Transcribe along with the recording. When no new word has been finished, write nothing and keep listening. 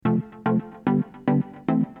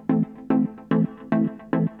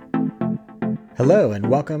Hello, and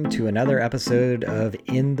welcome to another episode of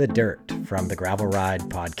In the Dirt from the Gravel Ride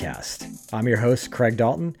podcast. I'm your host, Craig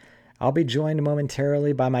Dalton. I'll be joined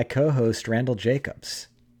momentarily by my co-host, Randall Jacobs.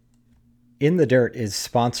 In the Dirt is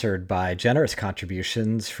sponsored by generous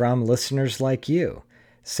contributions from listeners like you.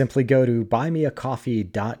 Simply go to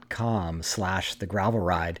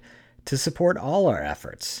buymeacoffee.com/thegravelride to support all our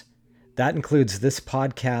efforts. That includes this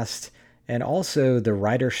podcast and also the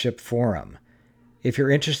Ridership Forum. If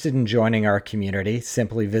you're interested in joining our community,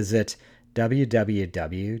 simply visit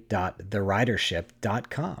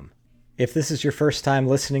www.theridership.com. If this is your first time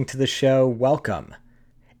listening to the show, welcome.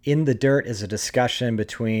 In the Dirt is a discussion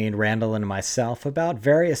between Randall and myself about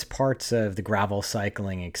various parts of the gravel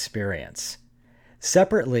cycling experience.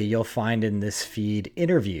 Separately, you'll find in this feed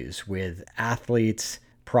interviews with athletes,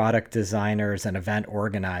 product designers, and event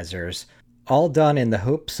organizers, all done in the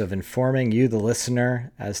hopes of informing you, the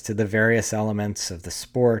listener, as to the various elements of the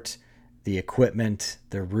sport, the equipment,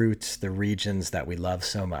 the routes, the regions that we love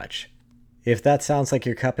so much. If that sounds like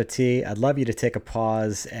your cup of tea, I'd love you to take a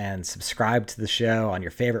pause and subscribe to the show on your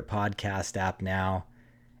favorite podcast app now.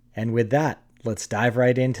 And with that, let's dive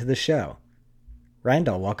right into the show.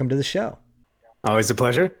 Randall, welcome to the show. Always a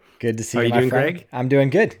pleasure. Good to see you. How you doing, friend. Greg? I'm doing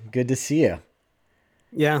good. Good to see you.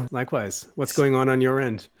 Yeah, likewise. What's going on your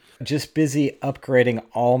end? Just busy upgrading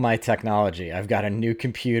all my technology. I've got a new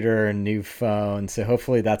computer, a new phone, so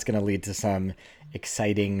hopefully that's going to lead to some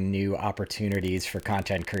exciting new opportunities for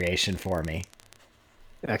content creation for me.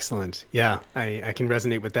 Excellent. Yeah, I can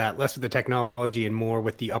resonate with that. Less with the technology and more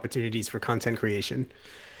with the opportunities for content creation.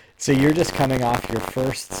 So you're just coming off your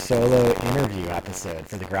first solo interview episode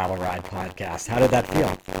for the Gravel Ride podcast. How did that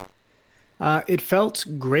feel? It felt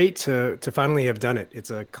great to finally have done it. It's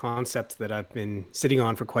a concept that I've been sitting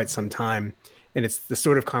on for quite some time, and it's the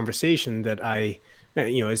sort of conversation that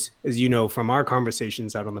as you know from our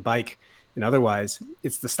conversations out on the bike and otherwise,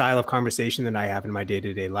 it's the style of conversation that I have in my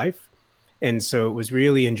day-to-day life. And so it was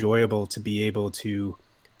really enjoyable to be able to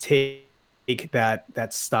take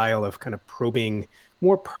that style of kind of probing,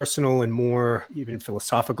 more personal and more even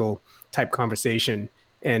philosophical type conversation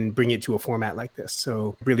and bring it to a format like this.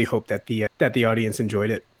 So really hope that the audience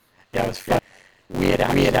enjoyed it. Yeah, it was fun. We had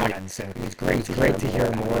Alan, so it was great to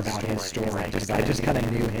hear more about his story, because I just kind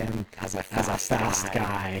of knew him as a fast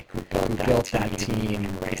guy who built that team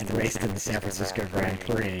and raced in the San Francisco Grand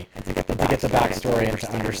Prix. And to get the backstory and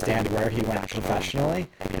to understand where he went professionally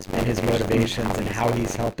and his motivations and how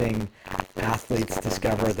he's helping athletes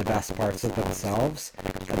discover the best parts of themselves,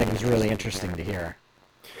 I think it was really interesting to hear.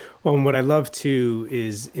 Well, and what I love too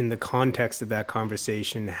is in the context of that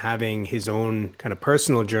conversation, having his own kind of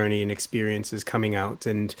personal journey and experiences coming out.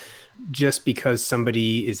 And just because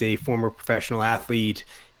somebody is a former professional athlete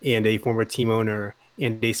and a former team owner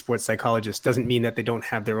and a sports psychologist doesn't mean that they don't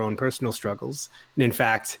have their own personal struggles. And in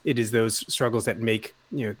fact, it is those struggles that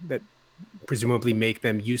that presumably make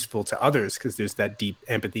them useful to others, because there's that deep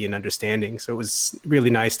empathy and understanding. So it was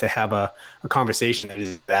really nice to have a conversation that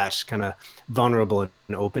is that kind of vulnerable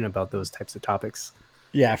and open about those types of topics.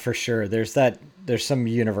 Yeah, for sure. There's some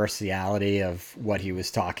universality of what he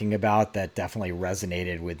was talking about that definitely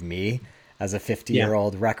resonated with me as a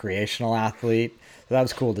 50-year-old recreational athlete. So that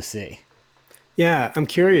was cool to see. Yeah, I'm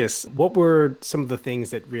curious, what were some of the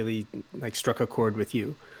things that really struck a chord with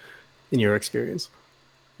you in your experience?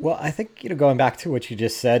 Well, I think, going back to what you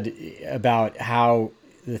just said about how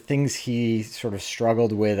the things he sort of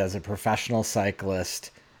struggled with as a professional cyclist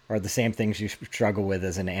are the same things you struggle with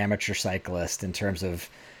as an amateur cyclist, in terms of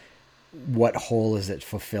what hole is it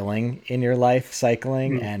fulfilling in your life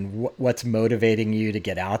cycling and what's motivating you to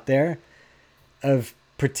get out there. Of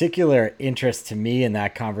particular interest to me in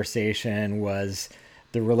that conversation was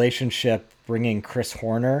the relationship bringing Chris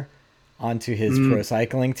Horner onto his pro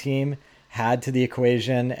cycling team had to the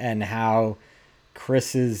equation, and how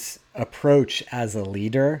Chris's approach as a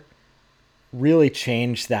leader really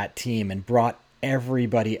changed that team and brought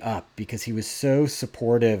everybody up, because he was so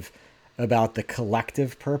supportive about the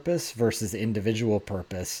collective purpose versus individual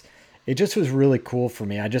purpose. It just was really cool for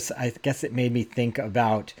me. I guess it made me think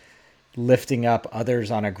about lifting up others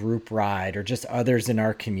on a group ride or just others in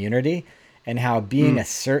our community, and how being a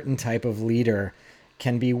certain type of leader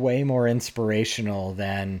can be way more inspirational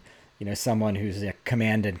than someone who's a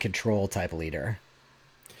command and control type leader.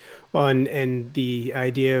 Well, and the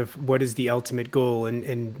idea of what is the ultimate goal,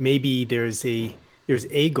 and maybe there's a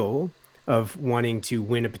goal of wanting to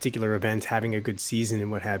win a particular event, having a good season and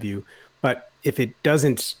what have you. But if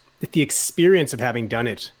the experience of having done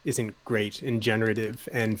it isn't great and generative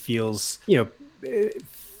and feels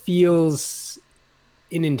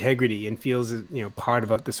in integrity and feels part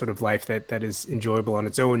of the sort of life that is enjoyable on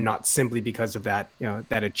its own, not simply because of that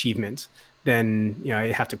that achievement, then I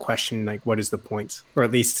have to question like what is the point, or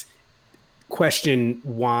at least question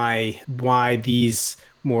why these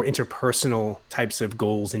more interpersonal types of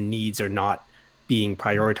goals and needs are not being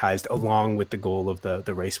prioritized along with the goal of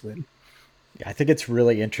the race win. Yeah, I think it's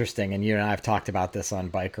really interesting, and you and I have talked about this on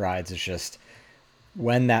bike rides. It's just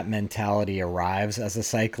when that mentality arrives as a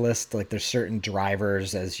cyclist, like there's certain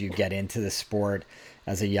drivers as you get into the sport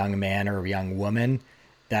as a young man or a young woman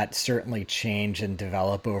that certainly change and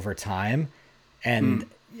develop over time. And Mm.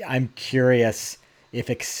 I'm curious if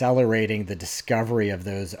accelerating the discovery of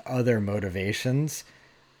those other motivations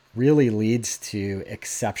really leads to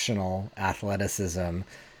exceptional athleticism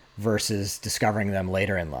versus discovering them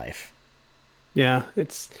later in life. Yeah,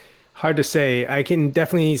 it's hard to say. I can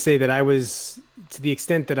definitely say that I was, to the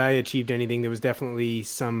extent that I achieved anything, there was definitely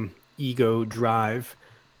some ego drive,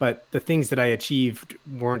 but the things that I achieved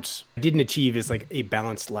weren't, didn't achieve is like a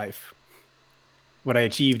balanced life. What I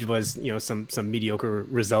achieved was, some mediocre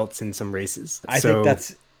results in some races. I think So,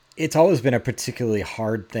 that's it's always been a particularly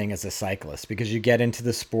hard thing as a cyclist because you get into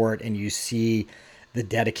the sport and you see the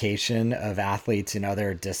dedication of athletes in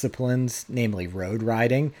other disciplines, namely road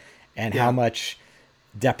riding, and how yeah. much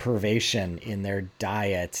deprivation in their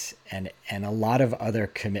diet and a lot of other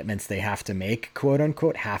commitments they have to make, quote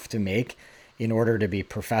unquote, have to make in order to be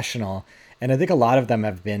professional. And I think a lot of them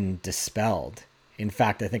have been dispelled. In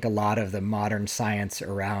fact, I think a lot of the modern science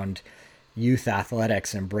around youth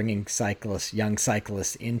athletics and bringing cyclists, young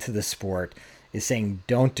cyclists into the sport is saying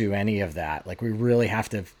don't do any of that. Like we really have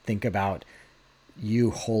to think about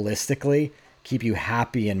you holistically, keep you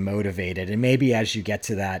happy and motivated. And maybe as you get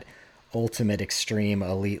to that ultimate extreme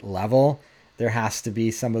elite level, there has to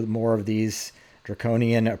be some of more of these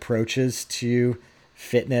draconian approaches to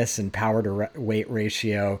fitness and power to weight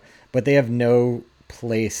ratio, but they have no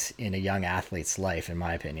place in a young athlete's life, in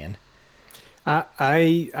my opinion.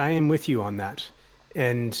 I am with you on that.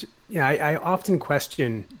 And yeah, I often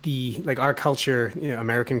question the like our culture,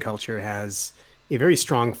 American culture has a very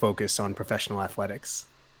strong focus on professional athletics.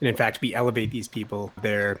 And in fact, we elevate these people.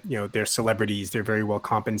 They're celebrities, they're very well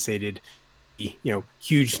compensated.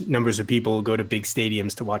 Huge numbers of people go to big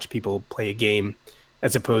stadiums to watch people play a game,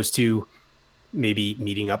 as opposed to maybe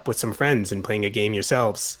meeting up with some friends and playing a game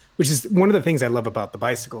yourselves, which is one of the things I love about the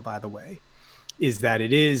bicycle, by the way, is that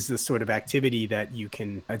it is the sort of activity that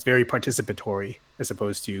it's very participatory as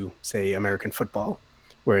opposed to, say, American football,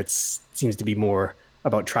 where it seems to be more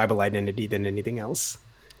about tribal identity than anything else.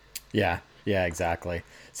 Yeah, yeah, exactly.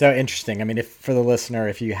 So interesting. I mean, if for the listener,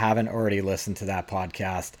 if you haven't already listened to that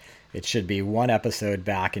podcast, it should be one episode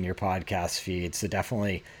back in your podcast feed. So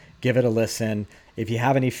definitely give it a listen. If you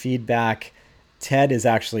have any feedback, Ted is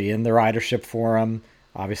actually in the ridership forum.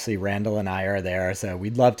 Obviously, Randall and I are there. So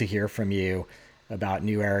we'd love to hear from you about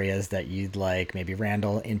new areas that you'd like, maybe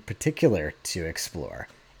Randall in particular, to explore,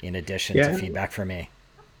 in addition to Yeah. feedback from me.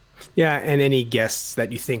 Yeah. And any guests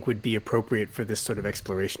that you think would be appropriate for this sort of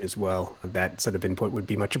exploration as well, that sort of input would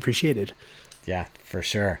be much appreciated. Yeah, for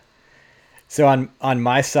sure. So on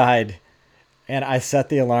my side, and I set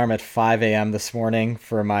the alarm at 5 a.m. this morning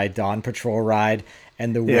for my dawn patrol ride.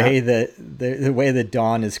 And the Yeah. way that the way the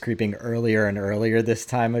dawn is creeping earlier and earlier this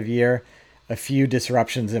time of year, a few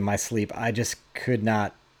disruptions in my sleep, I just could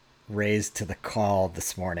not raise to the call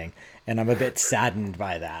this morning, and I'm a bit saddened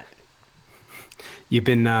by that.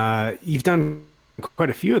 You've done quite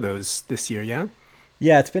a few of those this year, yeah?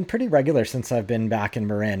 Yeah, it's been pretty regular since I've been back in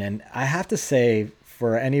Marin, and I have to say,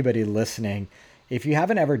 for anybody listening, if you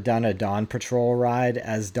haven't ever done a dawn patrol ride,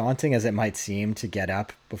 as daunting as it might seem to get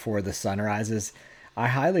up before the sun rises, I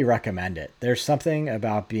highly recommend it. There's something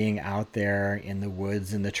about being out there in the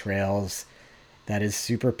woods and the trails that is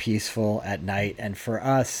super peaceful at night. And for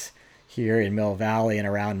us here in Mill Valley and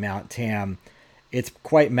around Mount Tam, it's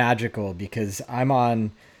quite magical because I'm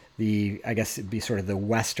on I guess it'd be sort of the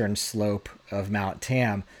western slope of Mount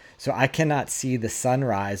Tam. So I cannot see the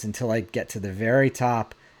sunrise until I get to the very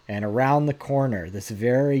top and around the corner, this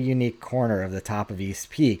very unique corner of the top of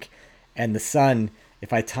East Peak. And the sun,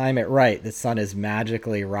 if I time it right, the sun is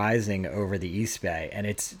magically rising over the East Bay. And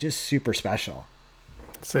it's just super special.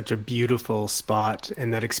 Such a beautiful spot,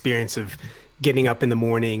 and that experience of getting up in the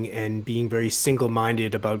morning and being very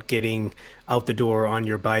single-minded about getting out the door on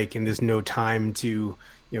your bike, and there's no time to,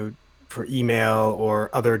 for email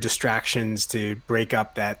or other distractions to break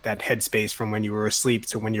up that headspace from when you were asleep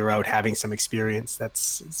to when you're out having some experience.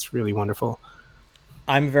 It's really wonderful.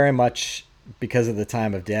 I'm very much, because of the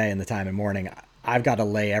time of day and the time of morning, I've got to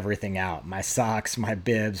lay everything out: my socks, my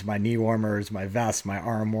bibs, my knee warmers, my vest, my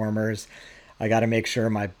arm warmers. I got to make sure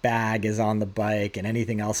my bag is on the bike and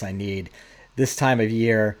anything else I need this time of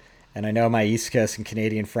year. And I know my East Coast and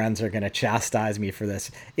Canadian friends are going to chastise me for this.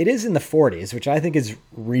 It is in the 40s, which I think is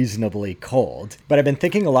reasonably cold. But I've been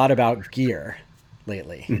thinking a lot about gear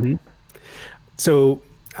lately. Hmm. So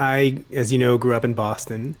I, as you know, grew up in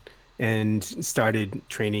Boston and started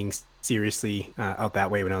training seriously out that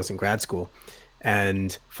way when I was in grad school.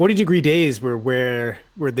 And 40-degree days were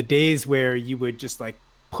the days where you would just like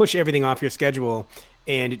push everything off your schedule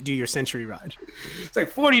and do your century ride. It's like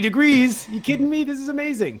 40 degrees. You kidding me? This is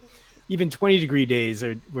amazing. Even 20-degree days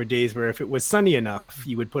were days where if it was sunny enough,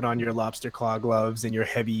 you would put on your lobster claw gloves and your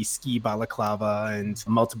heavy ski balaclava and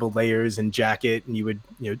multiple layers and jacket, and you would,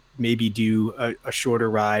 maybe do a shorter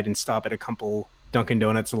ride and stop at a couple Dunkin'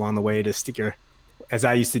 Donuts along the way to as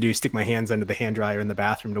I used to do, stick my hands under the hand dryer in the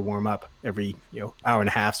bathroom to warm up every, hour and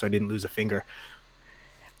a half so I didn't lose a finger.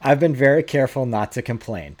 I've been very careful not to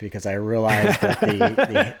complain because I realize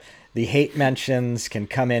that the hate mentions can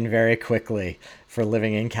come in very quickly for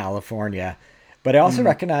living in California. But I also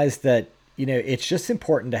recognize that, it's just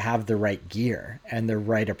important to have the right gear and the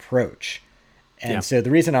right approach. And Yeah. so the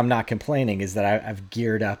reason I'm not complaining is that I've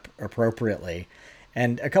geared up appropriately.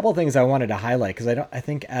 And a couple of things I wanted to highlight because I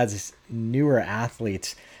think as newer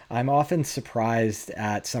athletes, I'm often surprised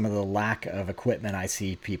at some of the lack of equipment I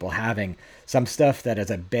see people having. Some stuff that as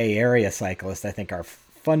a Bay Area cyclist, I think are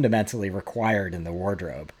fundamentally required in the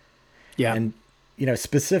wardrobe. Yeah. And,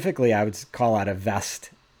 specifically, I would call out a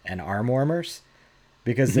vest and arm warmers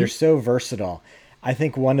because they're Hmm. so versatile. I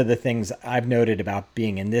think one of the things I've noted about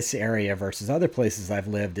being in this area versus other places I've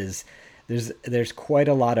lived is there's quite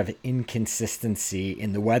a lot of inconsistency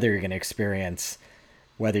in the weather you're going to experience,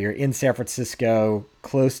 whether you're in San Francisco,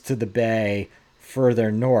 close to the bay,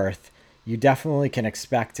 further north. You definitely can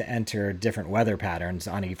expect to enter different weather patterns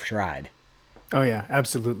on each ride. Oh yeah,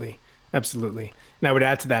 absolutely. Absolutely. And I would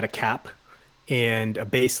add to that a cap and a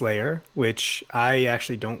base layer, which I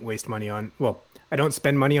actually don't waste money on. Well, I don't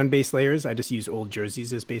spend money on base layers. I just use old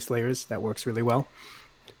jerseys as base layers. That works really well.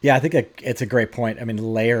 Yeah, I think it's a great point. I mean,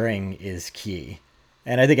 layering is key.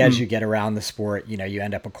 And I think as Mm. you get around the sport, you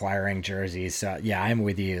end up acquiring jerseys. So yeah, I'm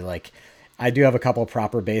with you. Like I do have a couple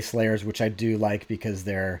proper base layers, which I do like because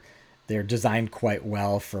they're designed quite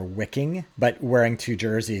well for wicking, but wearing two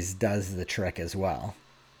jerseys does the trick as well.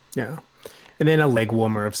 Yeah. And then a leg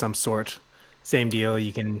warmer of some sort. Same deal.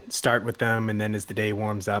 You can start with them, and then as the day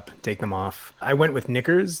warms up, take them off. I went with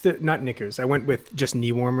knickers, not knickers. I went with just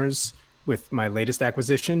knee warmers with my latest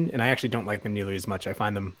acquisition, and I actually don't like them nearly as much. I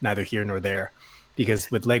find them neither here nor there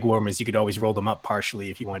because with leg warmers, you could always roll them up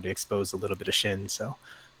partially if you wanted to expose a little bit of shin. So,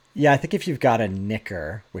 Yeah, I think if you've got a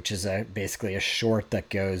knicker, which is basically a short that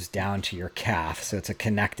goes down to your calf, so it's a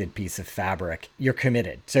connected piece of fabric, you're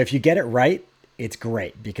committed. So if you get it right, it's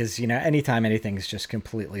great because anytime anything's just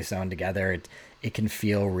completely sewn together, it can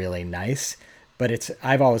feel really nice. But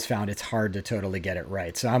I've always found it's hard to totally get it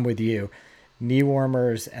right. So I'm with you. Knee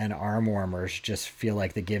warmers and arm warmers just feel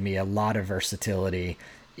like they give me a lot of versatility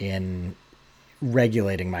in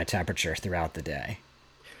regulating my temperature throughout the day.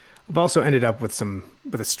 I've also ended up with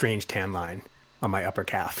a strange tan line on my upper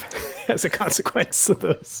calf as a consequence of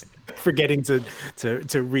those forgetting to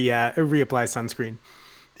reapply sunscreen.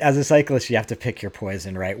 As a cyclist, you have to pick your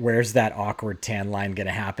poison, right? Where's that awkward tan line going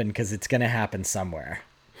to happen? Because it's going to happen somewhere.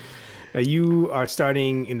 You are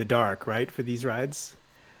starting in the dark, right, for these rides?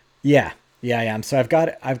 Yeah, yeah, I am. So I've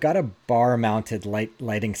got a bar mounted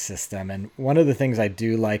lighting system, and one of the things I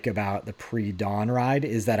do like about the pre dawn ride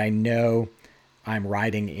is that I know I'm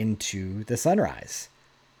riding into the sunrise.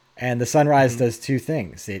 And the sunrise Hmm. does two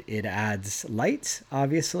things. It adds light,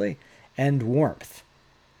 obviously, and warmth.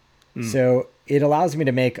 Mm. So it allows me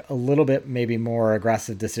to make a little bit maybe more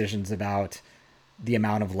aggressive decisions about the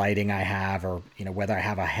amount of lighting I have or whether I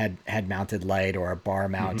have a head mounted light or a bar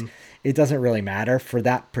mount. Hmm. It doesn't really matter. For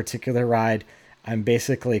that particular ride, I'm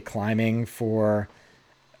basically climbing for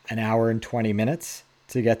an hour and 20 minutes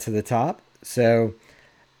to get to the top. So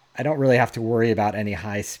I don't really have to worry about any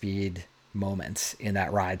high speed moments in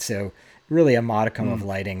that ride. So really a modicum of Mm.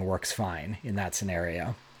 lighting works fine in that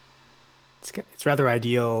scenario. It's rather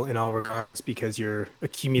ideal in all regards because you're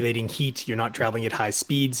accumulating heat. You're not traveling at high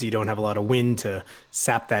speeds, so you don't have a lot of wind to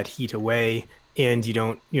sap that heat away, and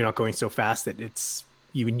you're not going so fast that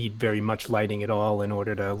you would need very much lighting at all in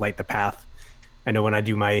order to light the path. I know when I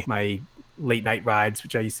do my late night rides,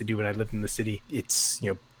 which I used to do when I lived in the city, it's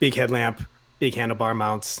big headlamp, big handlebar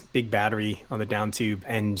mounts, big battery on the down tube,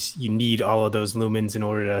 and you need all of those lumens in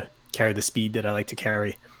order to carry the speed that I like to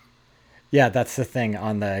carry. Yeah, that's the thing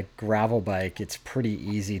on the gravel bike. It's pretty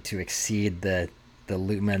easy to exceed the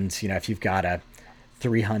lumens. If you've got a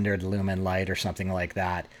 300 lumen light or something like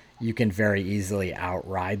that, you can very easily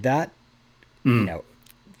outride that, you know,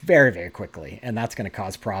 very, very quickly. And that's going to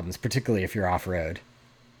cause problems, particularly if you're off road.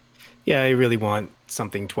 Yeah, I really want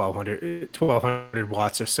something 1200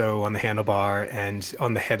 watts or so on the handlebar, and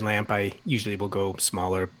on the headlamp, I usually will go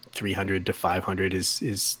smaller. 300 to 500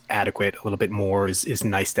 is adequate. A little bit more is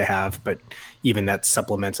nice to have, but even that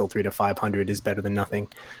supplemental 3 to 500 is better than nothing.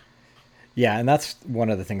 Yeah, and that's one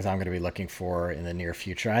of the things I'm going to be looking for in the near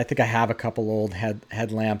future. I think I have a couple old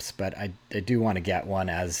headlamps, but I do want to get one,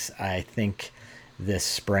 as I think this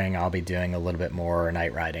spring I'll be doing a little bit more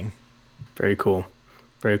night riding. Very cool.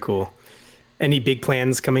 Very cool. Any big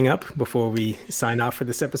plans coming up before we sign off for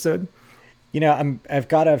this episode? You know,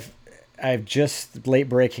 I've just late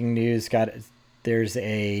breaking news there's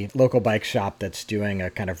a local bike shop that's doing a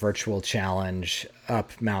kind of virtual challenge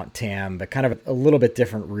up Mount Tam, but kind of a little bit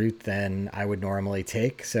different route than I would normally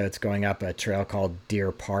take. So it's going up a trail called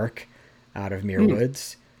Deer Park out of Muir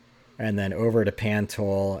Woods, and then over to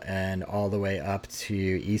Pantole and all the way up to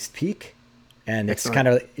East Peak. And it's kind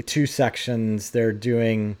of two sections. They're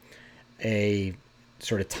doing a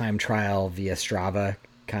sort of time trial via Strava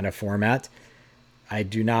kind of format. I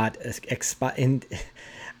do not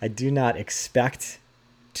expect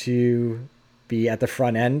to be at the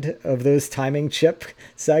front end of those timing chip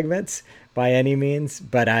segments by any means,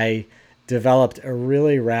 but I developed a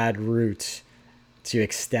really rad route to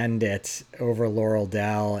extend it over Laurel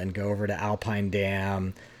Dell and go over to Alpine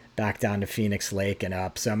Dam, back down to Phoenix Lake and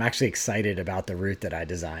up. So I'm actually excited about the route that I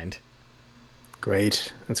designed.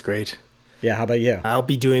 Great. That's great. Yeah, how about you? I'll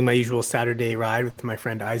be doing my usual Saturday ride with my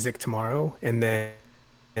friend Isaac tomorrow, and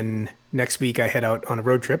then next week I head out on a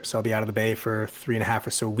road trip. So I'll be out of the Bay for 3.5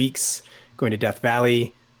 or so weeks, going to Death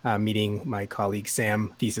Valley, meeting my colleague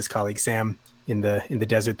Sam, thesis colleague Sam, in the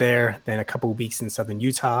desert there. Then a couple of weeks in southern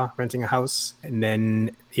Utah, renting a house, and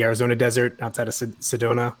then the Arizona desert outside of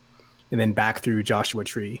Sedona, and then back through Joshua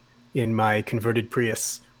Tree in my converted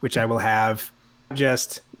Prius, which I will have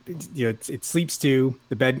just, you know, it sleeps to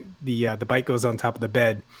the bed. The bike goes on top of the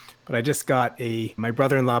bed. But I just got my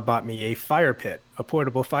brother-in-law bought me a fire pit, a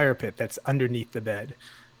portable fire pit that's underneath the bed.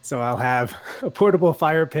 So I'll have a portable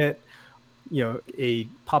fire pit, you know, a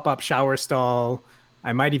pop-up shower stall.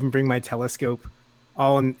 I might even bring my telescope,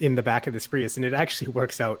 all in the back of this Prius. And it actually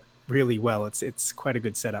works out really well. It's quite a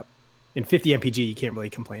good setup. And 50 mpg, you can't really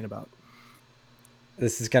complain about.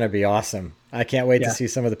 This is going to be awesome. I can't wait to see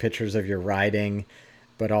some of the pictures of your riding,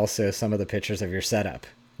 but also some of the pictures of your setup,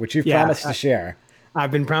 which you've promised to share. I've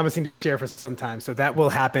been promising to share for some time. So that will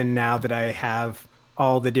happen now that I have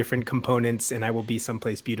all the different components, and I will be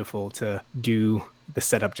someplace beautiful to do the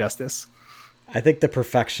setup justice. I think the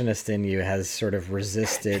perfectionist in you has sort of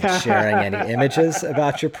resisted sharing any images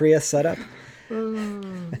about your Prius setup.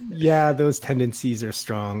 Yeah, those tendencies are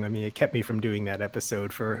strong. I mean, it kept me from doing that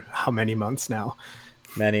episode for how many months now?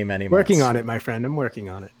 Many months. Working on it, my friend. I'm working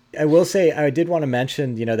on it. I will say, I did want to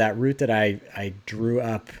mention, you know, that route that I drew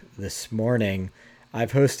up this morning.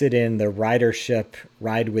 I've hosted in the Ridership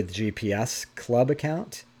Ride with GPS club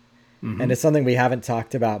account. Mm-hmm. And it's something we haven't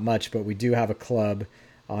talked about much, but we do have a club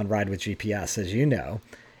on Ride with GPS, as you know.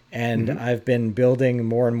 And I've been building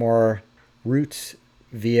more and more routes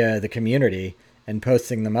via the community and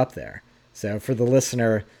posting them up there. So for the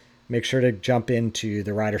listener, make sure to jump into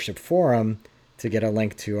the Ridership forum to get a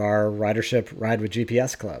link to our Ridership Ride with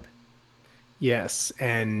GPS club. Yes,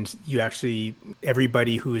 and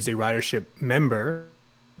everybody who is a Ridership member,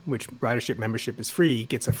 which Ridership membership is free,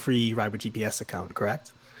 gets a free Ride with GPS account,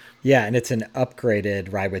 correct? Yeah, and it's an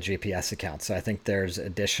upgraded Ride with GPS account. So I think there's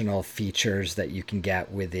additional features that you can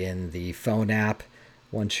get within the phone app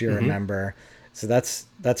once you're a member. So that's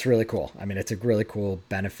really cool. I mean, it's a really cool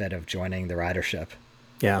benefit of joining the Ridership.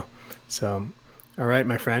 Yeah. So, all right,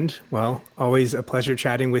 my friend. Well, always a pleasure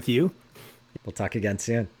chatting with you. We'll talk again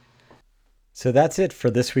soon. So that's it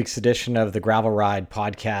for this week's edition of the Gravel Ride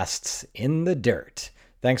Podcasts in the Dirt.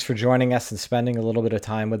 Thanks for joining us and spending a little bit of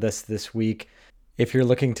time with us this week. If you're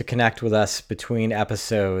looking to connect with us between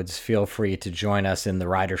episodes, feel free to join us in the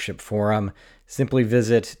Ridership forum. Simply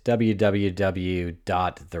visit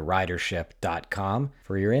www.theridership.com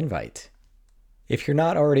for your invite. If you're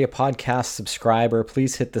not already a podcast subscriber,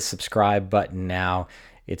 please hit the subscribe button now.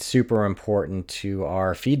 It's super important to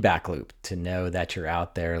our feedback loop to know that you're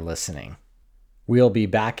out there listening. We'll be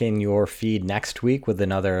back in your feed next week with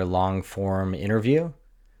another long-form interview.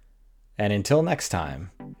 And until next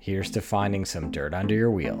time, here's to finding some dirt under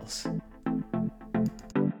your wheels.